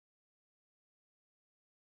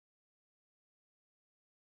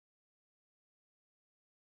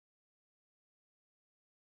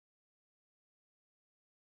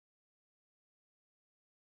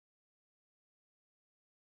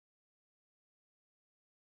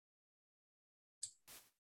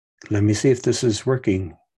Let me see if this is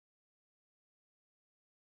working.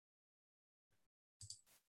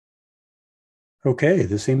 Okay,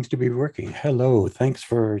 this seems to be working. Hello, thanks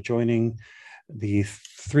for joining the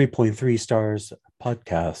 3.3 Stars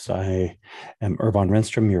podcast. I am Urban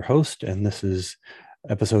Renstrom, your host, and this is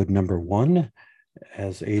episode number 1.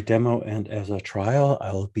 As a demo and as a trial,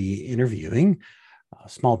 I'll be interviewing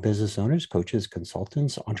small business owners, coaches,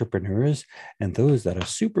 consultants, entrepreneurs, and those that are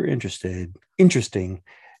super interesting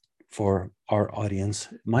for our audience,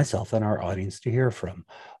 myself and our audience, to hear from.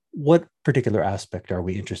 What particular aspect are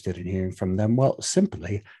we interested in hearing from them? Well,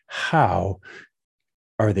 simply, how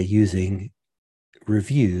are they using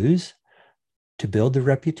reviews to build the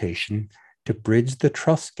reputation, to bridge the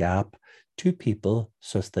trust gap to people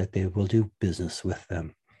so that they will do business with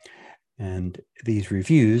them? And these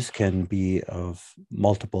reviews can be of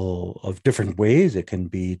different ways. It can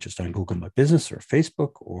be just on Google My Business or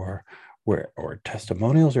Facebook or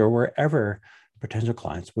testimonials or wherever potential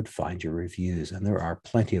clients would find your reviews. And there are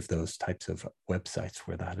plenty of those types of websites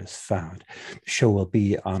where that is found. The show will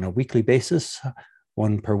be on a weekly basis,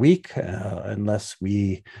 one per week, unless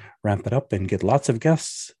we ramp it up and get lots of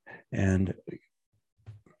guests. And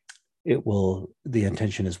the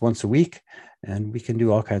intention is once a week, and we can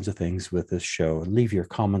do all kinds of things with this show. Leave your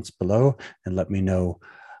comments below and let me know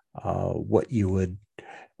who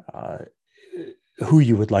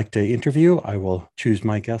you would like to interview. I will choose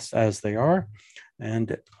my guests as they are,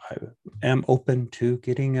 and I am open to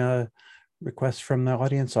getting requests from the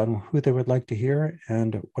audience on who they would like to hear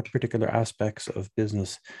and what particular aspects of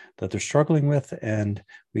business that they're struggling with, and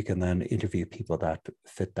we can then interview people that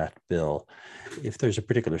fit that bill. If there's a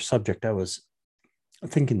particular subject, I was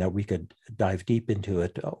thinking that we could dive deep into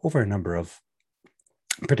it over a number of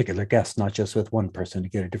particular guests, not just with one person, to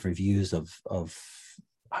get a different views of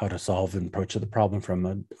how to solve and approach the problem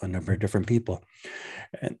from a number of different people.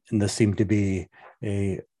 And this seemed to be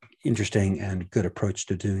a interesting and good approach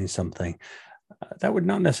to doing something. That would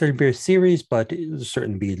not necessarily be a series, but it would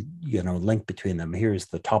certainly be, link between them. Here's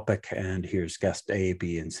the topic, and here's guest A,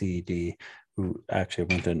 B, and C, D, who actually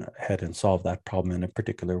went ahead and solved that problem in a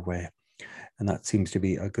particular way. And that seems to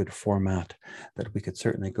be a good format that we could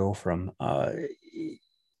certainly go from.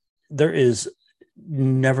 There is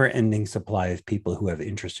never-ending supply of people who have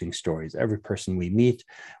interesting stories. Every person we meet,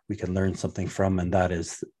 we can learn something from, and that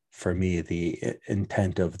is, for me, the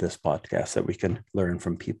intent of this podcast, that we can learn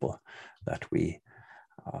from people that we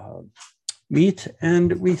meet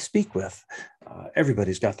and we speak with.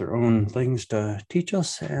 Everybody's got their own things to teach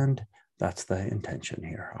us, and that's the intention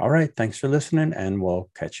here. All right, thanks for listening, and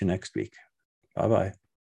we'll catch you next week. Bye-bye.